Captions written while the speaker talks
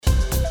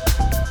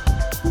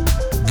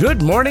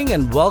Good morning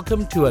and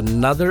welcome to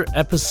another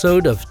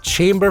episode of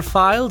Chamber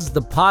Files,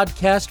 the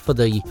podcast for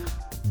the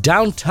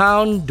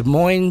Downtown Des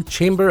Moines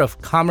Chamber of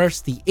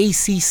Commerce, the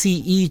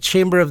ACCE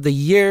Chamber of the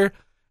Year,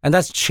 and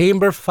that's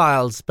Chamber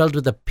Files, spelled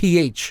with a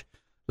PH,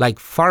 like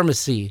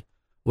pharmacy,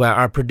 where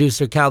our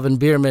producer Calvin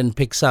Bierman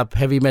picks up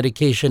heavy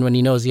medication when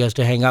he knows he has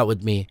to hang out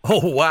with me.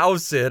 Oh, wow,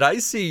 Sid. I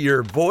see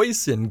your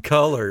voice in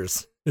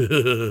colors.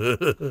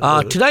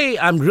 Today,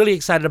 I'm really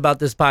excited about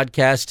this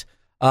podcast.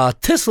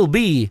 This'll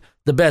be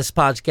the best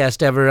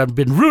podcast ever. I've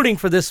been rooting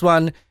for this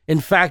one.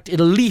 In fact,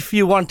 it'll leave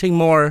you wanting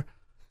more.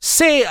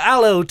 Say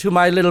hello to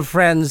my little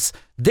friends.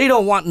 They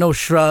don't want no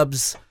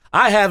shrubs.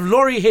 I have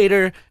Lori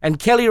Hayter and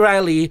Kelly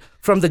Riley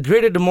from the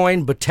Greater Des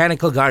Moines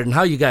Botanical Garden.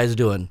 How you guys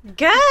doing?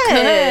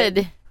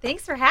 Good.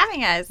 Thanks for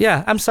having us.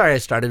 Yeah, I'm sorry I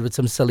started with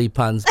some silly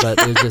puns, but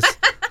it was just...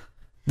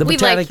 The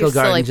Botanical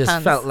Garden just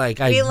puns. Felt like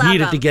I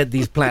needed to get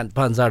these plant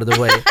puns out of the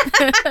way.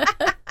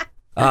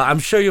 I'm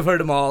sure you've heard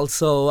them all.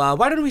 So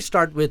why don't we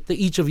start with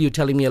each of you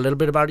telling me a little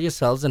bit about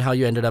yourselves and how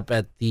you ended up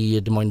at the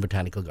Des Moines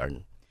Botanical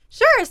Garden.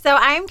 Sure. So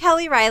I'm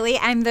Kelly Riley.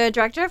 I'm the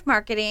director of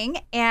marketing,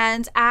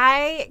 and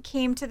I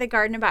came to the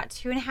garden about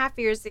 2.5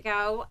 years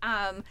ago,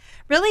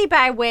 really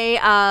by way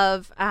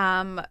of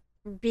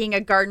being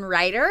a garden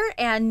writer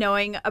and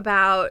knowing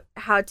about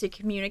how to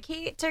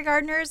communicate to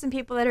gardeners and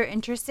people that are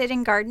interested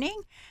in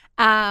gardening.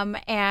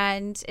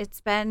 And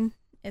it's been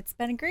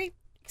a great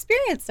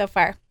experience so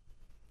far.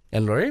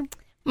 And Lori?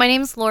 My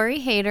name's Lori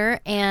Hayter,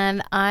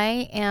 and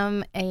I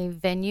am a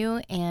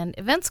venue and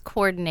events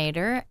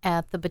coordinator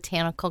at the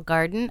Botanical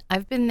Garden.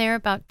 I've been there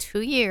about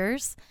 2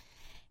 years,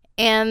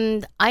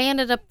 and I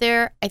ended up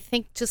there, I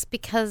think, just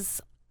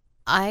because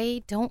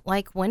I don't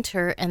like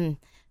winter, and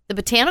the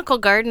Botanical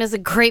Garden is a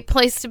great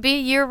place to be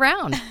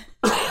year-round.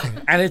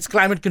 And it's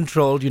climate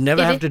controlled. You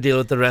never have to deal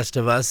with the rest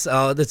of us.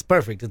 That's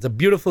perfect. It's a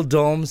beautiful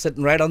dome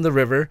sitting right on the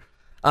river.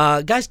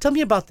 Guys, tell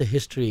me about the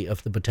history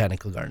of the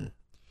Botanical Garden.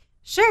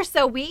 Sure.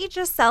 So we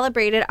just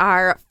celebrated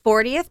our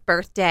 40th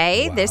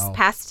birthday this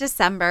past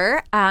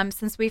December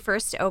since we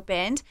first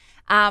opened.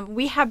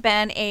 We have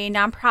been a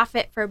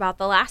nonprofit for about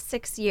the last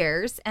 6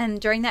 years. And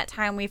during that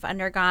time, we've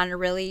undergone a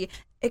really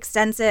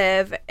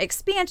extensive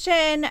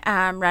expansion,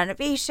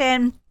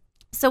 renovation.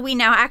 So we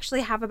now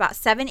actually have about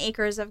 7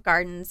 acres of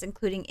gardens,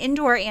 including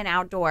indoor and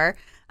outdoor,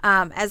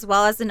 as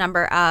well as a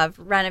number of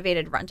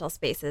renovated rental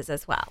spaces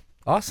as well.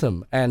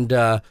 Awesome. And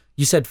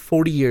you said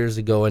 40 years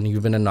ago, and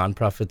you've been a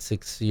nonprofit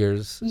 6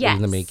 years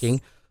in the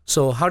making.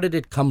 So how did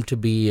it come to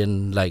be,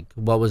 and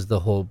what was the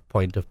whole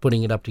point of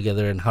putting it up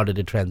together, and how did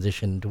it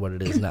transition to what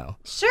it is now?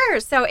 Sure.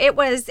 So it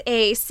was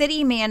a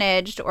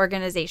city-managed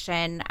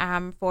organization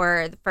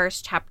for the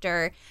first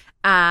chapter.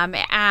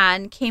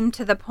 And came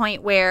to the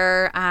point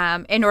where,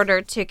 in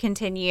order to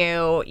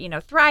continue,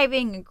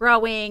 thriving and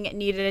growing, it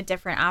needed a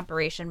different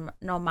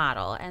operational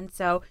model. And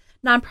so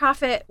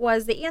nonprofit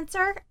was the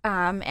answer.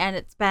 And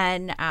it's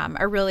been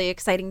a really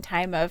exciting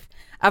time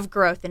of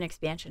growth and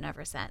expansion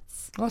ever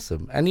since.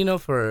 Awesome.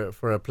 And,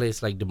 for a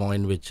place like Des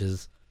Moines, which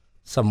is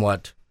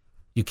somewhat,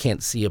 you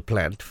can't see a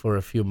plant for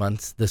a few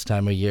months this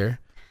time of year,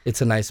 it's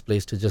a nice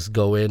place to just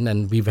go in.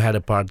 And we've had a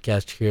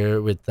podcast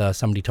here with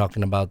somebody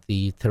talking about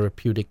the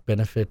therapeutic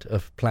benefit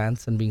of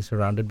plants and being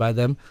surrounded by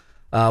them.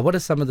 What are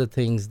some of the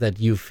things that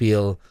you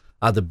feel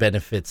are the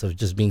benefits of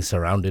just being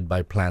surrounded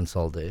by plants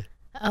all day?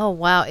 Oh,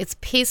 wow. It's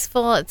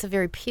peaceful. It's a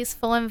very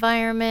peaceful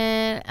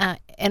environment,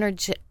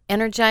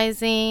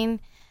 energizing,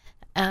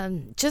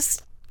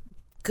 just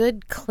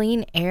good,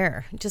 clean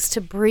air, just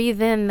to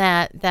breathe in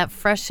that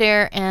fresh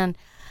air. And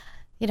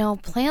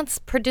plants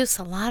produce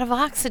a lot of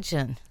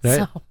oxygen. Right.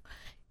 So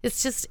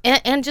it's just,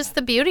 and just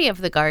the beauty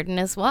of the garden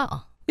as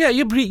well. Yeah,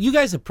 you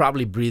guys are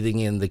probably breathing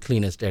in the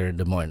cleanest air in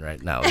Des Moines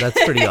right now.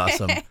 That's pretty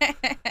awesome.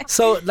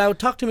 So now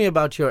talk to me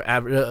about your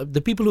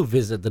the people who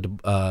visit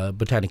the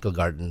Botanical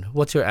Garden.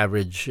 What's your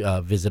average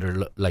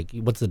visitor like?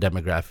 What's the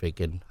demographic,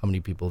 and how many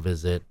people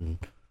visit, and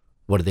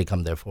what do they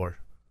come there for?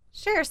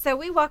 Sure. So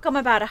we welcome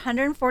about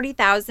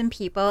 140,000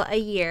 people a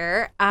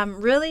year,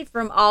 really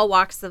from all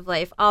walks of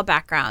life, all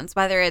backgrounds,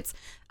 whether it's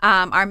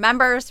our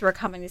members who are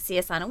coming to see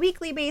us on a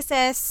weekly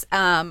basis,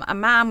 a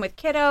mom with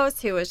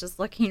kiddos who is just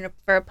looking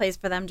for a place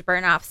for them to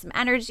burn off some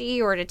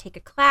energy or to take a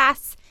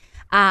class,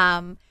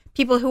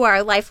 people who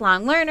are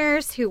lifelong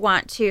learners who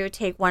want to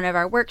take one of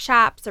our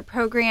workshops or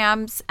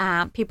programs,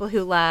 people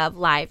who love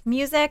live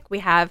music. We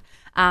have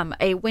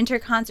a winter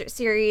concert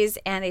series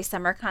and a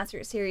summer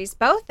concert series,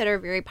 both that are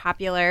very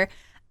popular.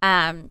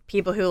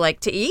 People who like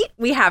to eat.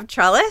 We have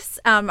Trellis,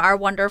 our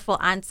wonderful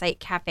on-site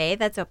cafe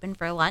that's open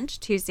for lunch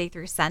Tuesday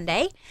through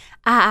Sunday.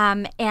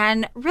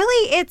 And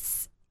really,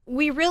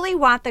 we really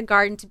want the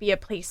garden to be a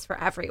place for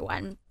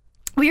everyone.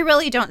 We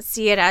really don't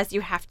see it as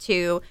you have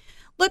to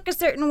look a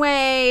certain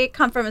way,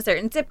 come from a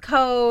certain zip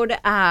code,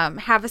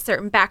 have a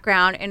certain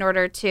background in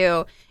order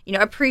to,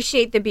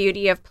 appreciate the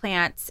beauty of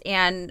plants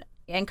and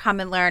come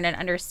and learn and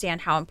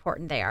understand how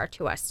important they are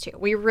to us too.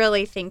 We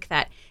really think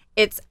that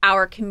it's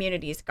our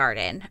community's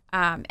garden,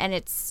 and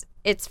it's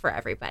for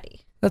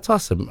everybody. That's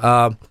awesome.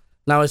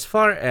 Now, as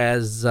far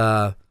as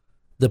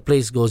the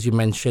place goes, you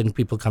mentioned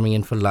people coming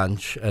in for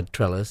lunch at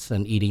Trellis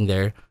and eating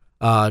there.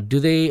 Do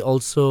they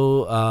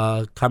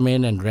also come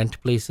in and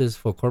rent places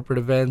for corporate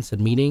events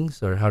and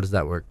meetings, or how does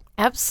that work?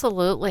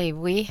 Absolutely.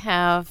 We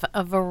have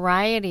a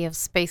variety of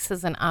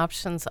spaces and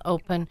options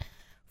open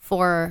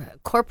for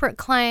corporate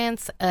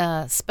clients,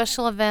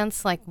 special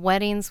events like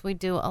weddings. We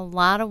do a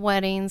lot of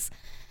weddings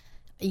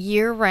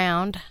year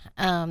round.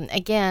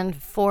 Again,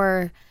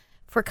 for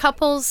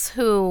couples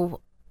who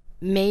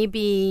may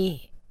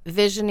be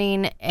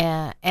visioning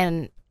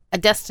a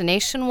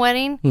destination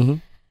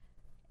wedding,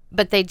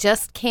 but they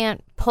just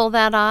can't pull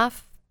that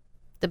off,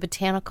 the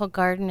Botanical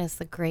Garden is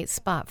the great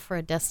spot for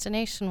a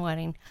destination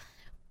wedding.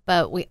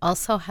 But we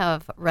also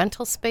have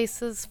rental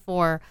spaces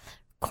for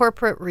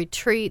corporate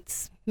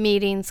retreats,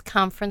 meetings,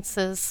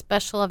 conferences,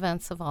 special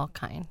events of all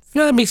kinds.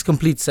 Yeah, that makes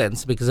complete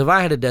sense, because if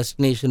I had a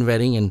destination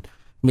wedding and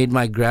made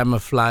my grandma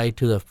fly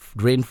to the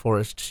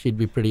rainforest, she'd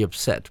be pretty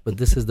upset. But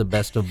this is the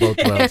best of both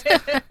worlds.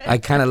 I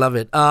kind of love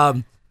it.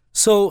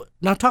 So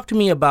now talk to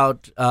me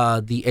about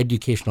the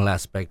educational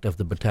aspect of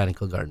the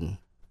Botanical Garden.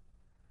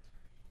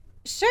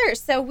 Sure.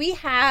 So we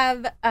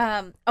have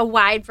a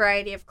wide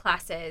variety of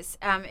classes.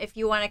 If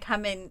you want to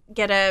come and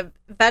get a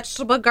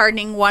vegetable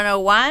gardening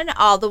 101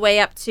 all the way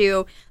up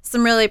to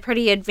some really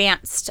pretty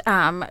advanced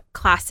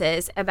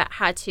classes about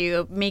how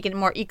to make a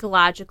more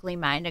ecologically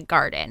minded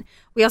garden.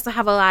 We also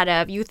have a lot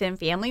of youth and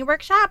family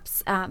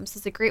workshops. So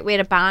it's a great way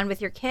to bond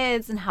with your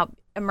kids and help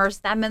immerse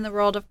them in the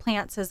world of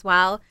plants as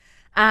well.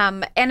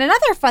 And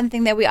another fun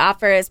thing that we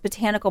offer is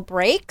botanical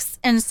breaks.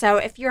 And so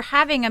if you're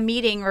having a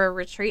meeting or a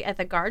retreat at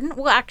the garden,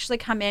 we'll actually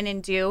come in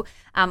and do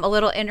a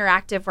little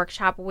interactive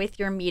workshop with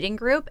your meeting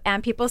group.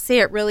 And people say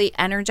it really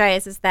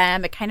energizes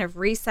them. It kind of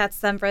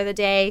resets them for the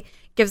day,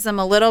 gives them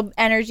a little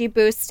energy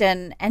boost,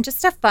 and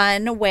just a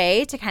fun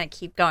way to kind of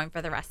keep going for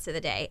the rest of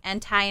the day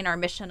and tie in our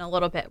mission a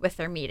little bit with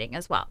their meeting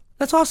as well.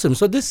 That's awesome.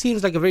 So this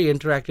seems like a very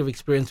interactive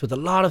experience with a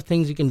lot of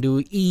things you can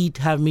do: eat,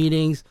 have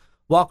meetings,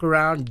 walk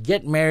around,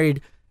 get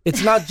married.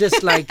 It's not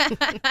just like,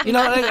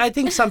 I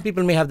think some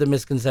people may have the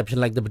misconception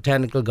like the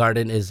Botanical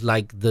Garden is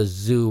like the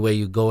zoo where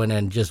you go in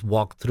and just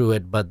walk through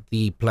it, but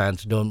the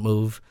plants don't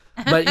move.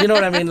 But you know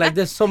what I mean? Like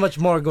there's so much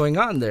more going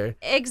on there.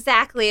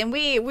 Exactly. And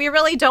we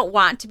really don't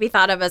want to be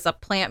thought of as a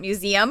plant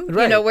museum,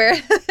 right. Where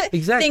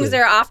exactly. things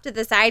are off to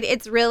the side.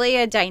 It's really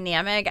a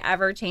dynamic,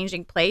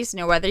 ever-changing place.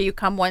 Whether you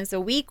come once a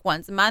week,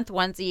 once a month,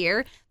 once a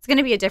year, it's going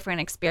to be a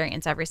different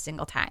experience every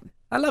single time.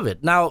 I love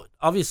it. Now,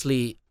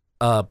 obviously,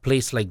 a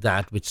place like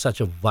that with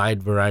such a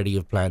wide variety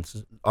of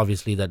plants,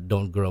 obviously that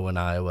don't grow in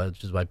Iowa,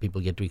 which is why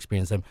people get to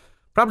experience them,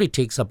 probably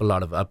takes up a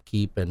lot of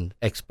upkeep and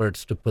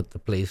experts to put the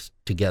place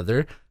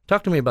together.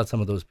 Talk to me about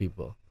some of those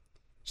people.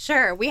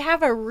 Sure. We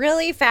have a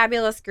really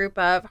fabulous group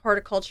of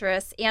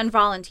horticulturists and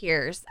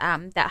volunteers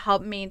that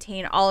help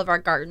maintain all of our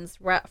gardens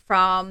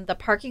from the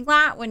parking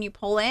lot when you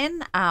pull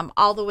in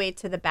all the way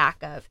to the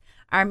back of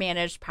our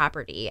managed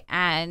property.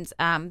 And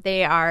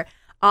they are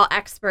all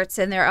experts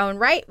in their own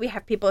right. We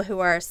have people who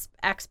are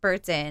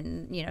experts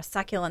in,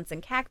 succulents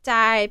and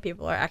cacti.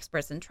 People who are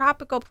experts in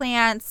tropical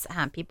plants.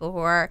 People who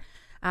are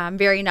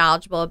very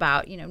knowledgeable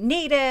about,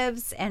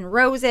 natives and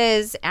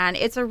roses. And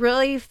it's a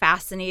really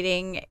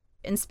fascinating,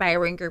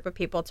 inspiring group of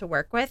people to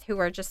work with who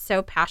are just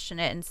so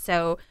passionate and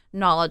so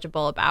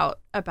knowledgeable about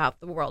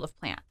the world of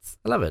plants.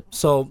 I love it.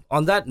 So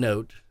on that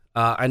note,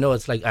 I know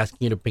it's like asking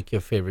you to pick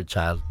your favorite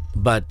child,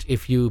 but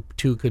if you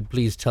two could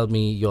please tell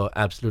me your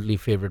absolutely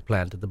favorite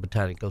plant at the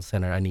Botanical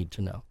Center, I need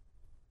to know.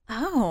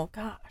 Oh,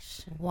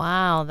 gosh.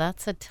 Wow,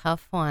 that's a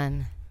tough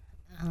one.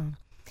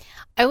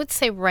 I would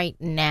say right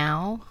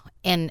now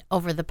and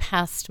over the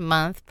past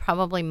month,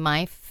 probably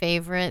my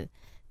favorite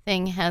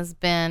thing has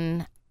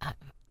been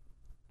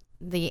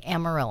the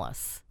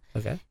amaryllis.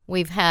 Okay.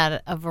 We've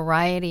had a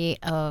variety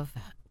of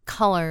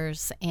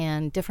colors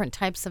and different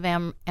types of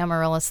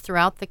amaryllis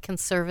throughout the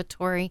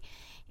conservatory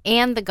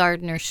and the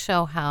Gardener's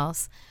Show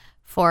House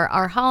for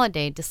our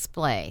holiday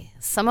display.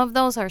 Some of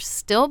those are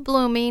still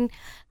blooming.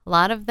 A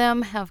lot of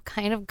them have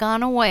kind of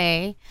gone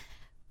away.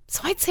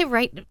 So I'd say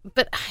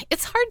but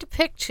it's hard to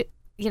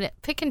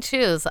pick and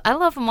choose. I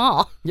love them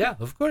all. Yeah,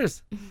 of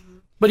course.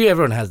 But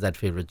everyone has that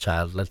favorite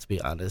child, let's be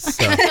honest.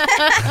 So.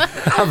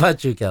 How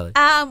about you, Kelly?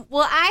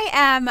 Well, I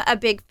am a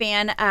big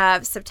fan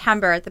of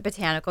September at the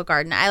Botanical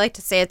Garden. I like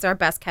to say it's our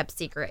best kept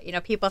secret.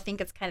 People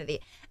think it's kind of the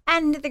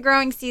end of the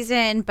growing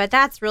season, but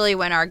that's really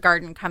when our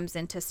garden comes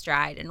into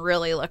stride and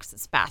really looks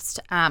its best.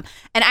 And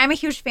I'm a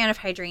huge fan of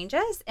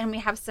hydrangeas, and we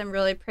have some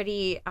really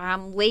pretty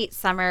late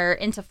summer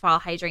into fall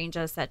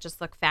hydrangeas that just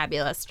look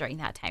fabulous during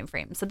that time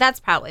frame. So that's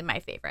probably my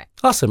favorite.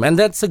 Awesome. And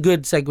that's a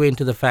good segue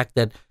into the fact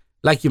that,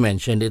 like you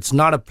mentioned, it's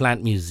not a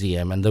plant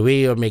museum. And the way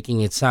you're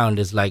making it sound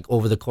is like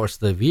over the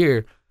course of the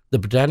year, the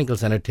Botanical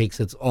Center takes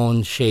its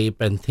own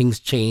shape and things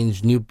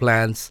change, new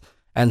plants.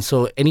 And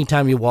so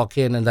anytime you walk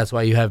in, and that's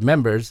why you have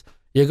members,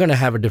 you're going to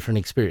have a different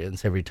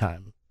experience every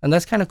time. And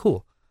that's kind of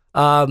cool.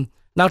 Now,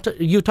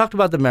 you talked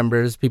about the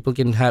members. People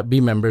can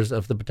be members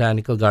of the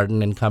Botanical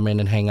Garden and come in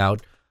and hang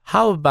out.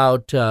 How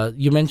about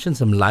you mentioned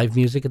some live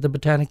music at the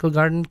Botanical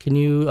Garden? Can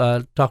you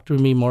talk to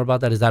me more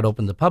about that? Is that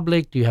open to the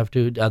public? Do you have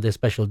to? Are there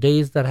special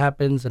days that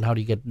happens, and how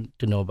do you get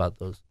to know about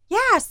those?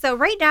 Yeah, so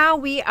right now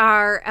we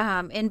are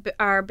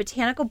our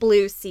Botanical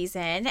Blues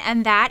season,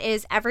 and that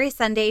is every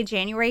Sunday,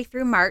 January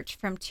through March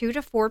from 2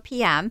 to 4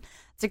 p.m.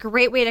 It's a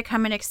great way to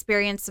come and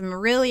experience some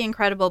really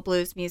incredible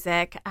blues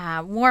music,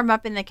 warm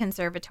up in the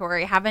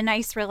conservatory, have a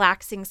nice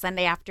relaxing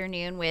Sunday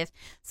afternoon with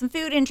some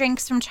food and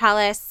drinks from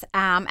Trellis,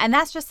 and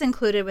that's just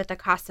included with the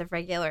cost of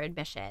regular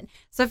admission.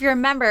 So if you're a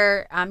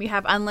member, you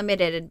have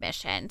unlimited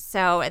admission.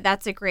 So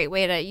that's a great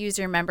way to use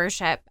your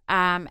membership.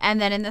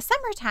 And then in the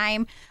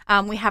summertime,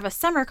 we have a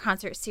summer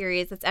concert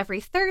series that's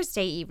every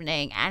Thursday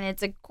evening, and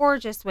it's a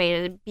gorgeous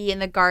way to be in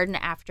the garden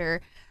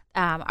after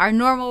our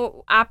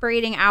normal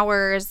operating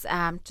hours,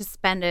 to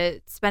spend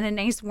a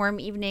nice warm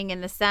evening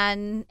in the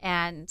sun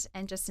and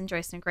just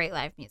enjoy some great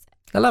live music.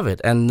 I love it.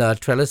 And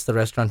Trellis, the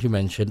restaurant you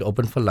mentioned,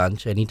 open for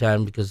lunch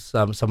anytime because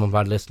some of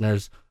our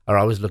listeners are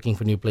always looking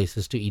for new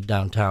places to eat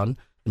downtown.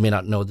 They may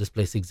not know this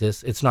place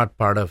exists. It's not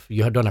part of,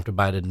 you don't have to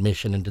buy an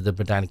admission into the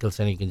Botanical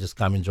Center. You can just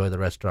come enjoy the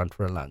restaurant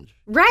for a lunch.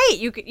 Right.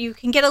 You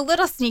can get a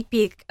little sneak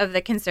peek of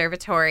the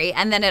conservatory,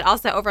 and then it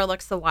also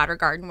overlooks the water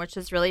garden, which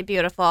is really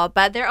beautiful.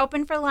 But they're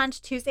open for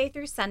lunch Tuesday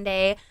through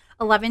Sunday,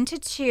 11 to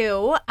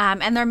 2,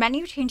 and their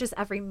menu changes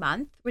every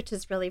month, which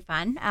is really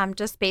fun,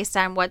 just based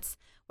on what's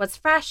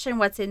fresh and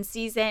what's in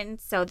season.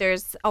 So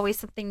there's always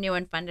something new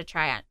and fun to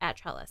try at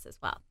Trellis as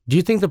well. Do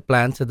you think the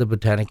plants at the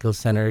Botanical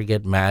Center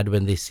get mad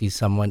when they see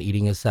someone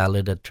eating a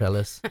salad at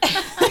Trellis?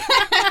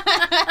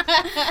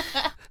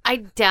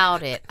 I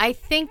doubt it. I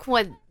think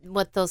what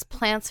those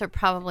plants are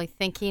probably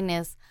thinking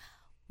is,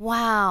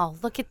 wow,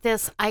 look at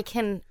this. I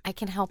can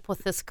help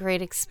with this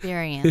great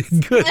experience.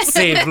 Good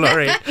save,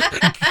 Lori.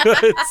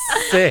 Good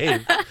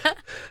save.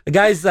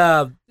 Guys,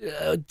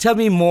 tell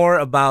me more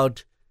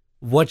about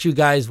what you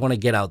guys want to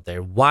get out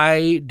there.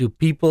 Why do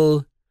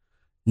people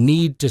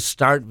need to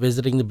start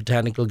visiting the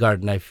Botanical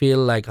Garden? I feel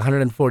like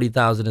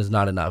 140,000 is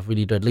not enough. We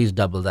need to at least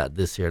double that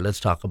this year. Let's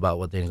talk about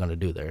what they're going to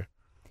do there.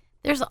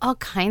 There's all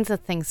kinds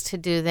of things to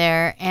do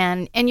there.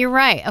 And you're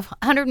right,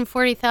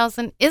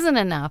 140,000 isn't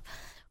enough.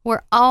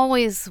 We're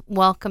always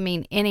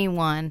welcoming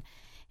anyone.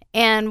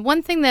 And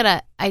one thing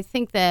that I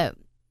think that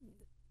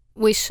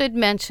we should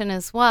mention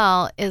as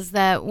well is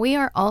that we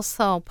are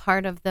also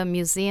part of the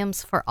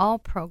Museums for All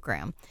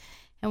program.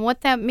 And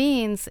what that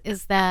means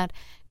is that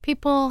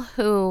people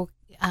who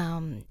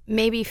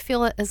maybe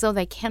feel as though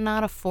they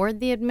cannot afford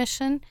the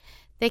admission,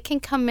 they can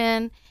come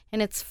in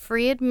and it's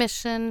free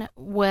admission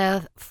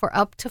for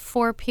up to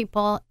 4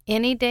 people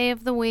any day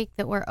of the week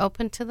that we're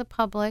open to the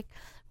public,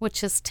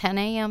 which is 10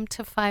 a.m.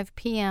 to 5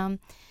 p.m.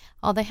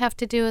 All they have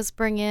to do is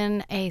bring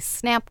in a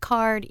SNAP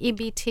card,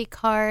 EBT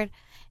card,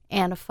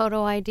 and a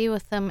photo ID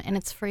with them, and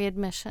it's free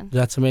admission.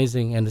 That's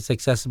amazing, and it's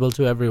accessible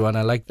to everyone.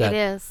 I like that. It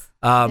is.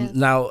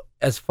 Now,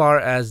 as far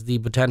as the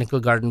Botanical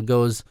Garden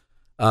goes,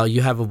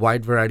 you have a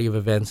wide variety of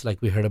events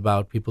like we heard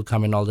about. People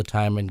come in all the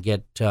time and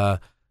get to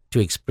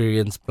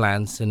experience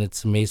plants in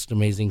its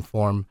amazing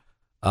form.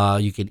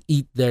 You can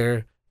eat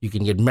there. You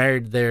can get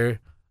married there.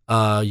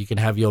 You can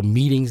have your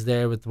meetings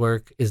there with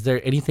work. Is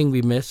there anything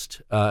we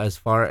missed as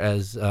far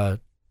as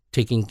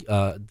taking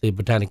the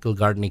Botanical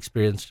Garden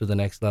experience to the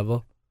next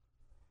level?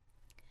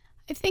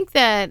 I think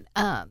that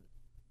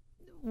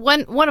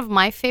one of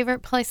my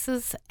favorite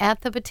places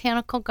at the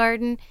Botanical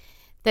Garden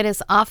that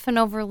is often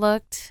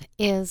overlooked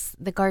is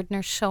the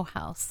Gardener's Show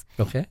House.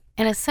 Okay.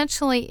 And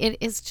essentially it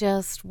is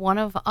just one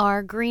of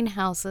our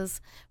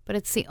greenhouses, but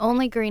it's the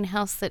only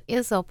greenhouse that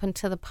is open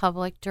to the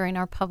public during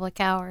our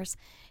public hours.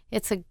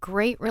 It's a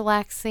great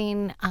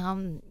relaxing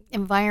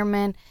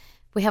environment.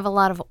 We have a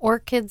lot of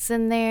orchids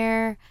in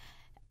there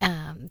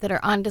that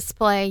are on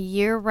display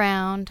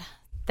year-round.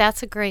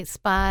 That's a great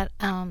spot.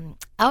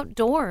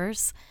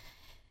 Outdoors,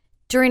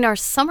 during our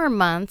summer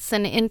months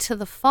and into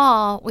the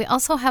fall, we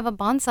also have a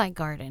bonsai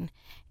garden.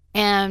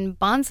 And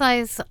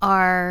bonsais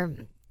are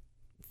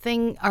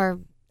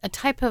a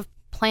type of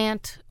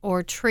plant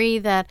or tree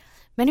that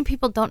many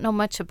people don't know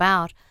much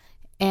about.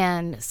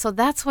 And so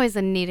that's always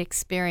a neat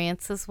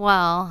experience as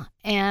well.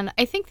 And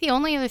I think the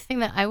only other thing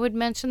that I would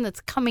mention that's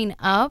coming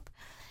up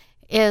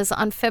is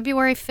on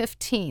February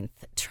 15th,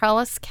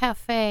 Trellis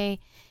Cafe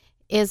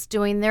is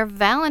doing their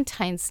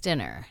Valentine's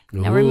dinner.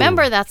 Now Ooh.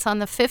 remember, that's on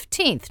the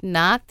 15th,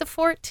 not the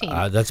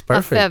 14th. That's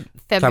perfect.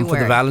 February. Come for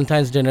the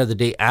Valentine's dinner the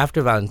day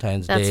after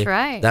Valentine's Day. That's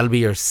right. That'll be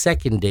your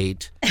second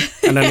date.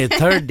 And on your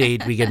third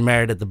date, we get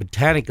married at the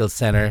Botanical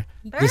Center.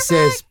 This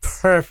is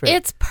perfect.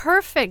 It's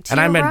perfect. And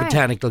I You're meant right.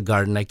 Botanical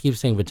Garden. I keep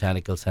saying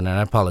Botanical Center, and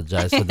I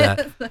apologize for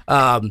that.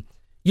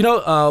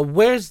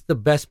 Where's the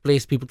best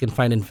place people can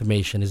find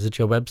information? Is it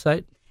your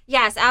website?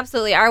 Yes,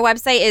 absolutely. Our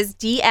website is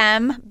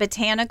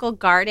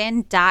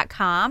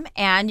dmbotanicalgarden.com,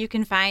 and you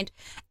can find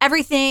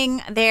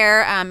everything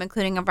there,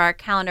 including of our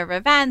calendar of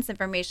events,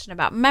 information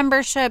about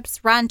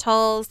memberships,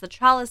 rentals, the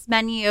Trellis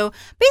menu,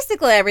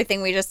 basically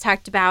everything we just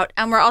talked about.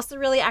 And we're also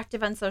really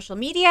active on social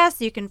media,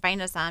 so you can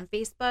find us on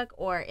Facebook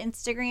or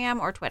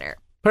Instagram or Twitter.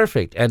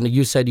 Perfect. And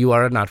you said you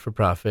are a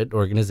not-for-profit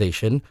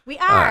organization. We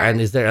are. And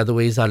is there other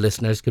ways our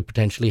listeners could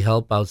potentially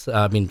help out?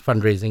 I mean,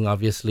 fundraising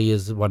obviously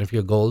is one of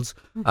your goals.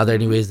 Are there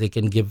any ways they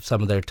can give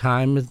some of their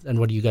time? And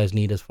what do you guys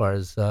need as far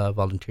as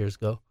volunteers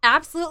go?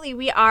 Absolutely.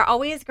 We are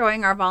always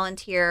growing our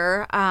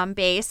volunteer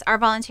base. Our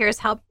volunteers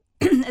help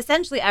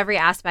essentially every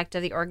aspect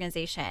of the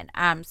organization.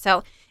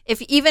 So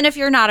even if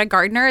you're not a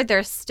gardener,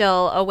 there's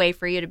still a way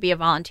for you to be a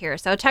volunteer.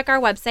 So check our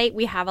website.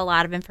 We have a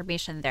lot of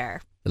information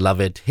there.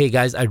 Love it. Hey,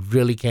 guys, I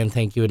really can't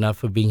thank you enough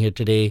for being here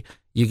today.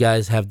 You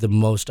guys have the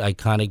most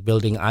iconic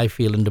building, I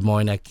feel, in Des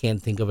Moines. I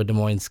can't think of a Des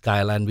Moines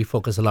skyline. We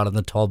focus a lot on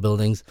the tall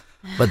buildings,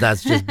 but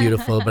that's just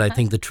beautiful. But I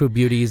think the true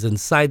beauty is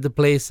inside the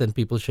place, and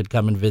people should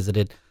come and visit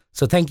it.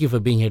 So thank you for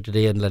being here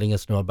today and letting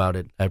us know about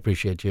it. I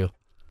appreciate you.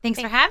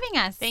 Thanks for having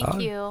us.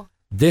 Thank you.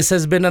 This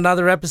has been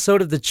another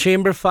episode of the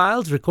Chamber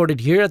Files, recorded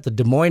here at the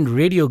Des Moines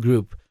Radio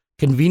Group,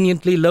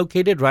 conveniently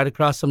located right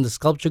across from the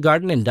Sculpture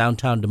Garden in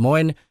downtown Des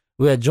Moines.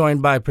 We are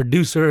joined by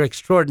producer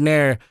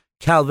extraordinaire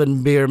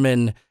Calvin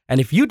Bierman. And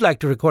if you'd like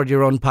to record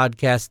your own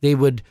podcast, they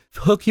would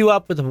hook you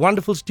up with a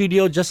wonderful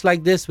studio just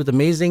like this, with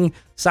amazing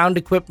sound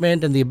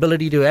equipment and the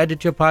ability to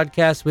edit your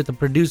podcast with a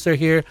producer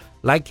here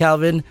like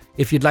Calvin.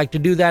 If you'd like to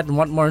do that and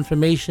want more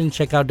information,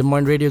 check out Des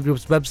Moines Radio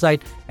Group's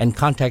website and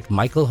contact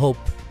Michael Hope.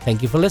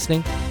 Thank you for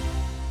listening.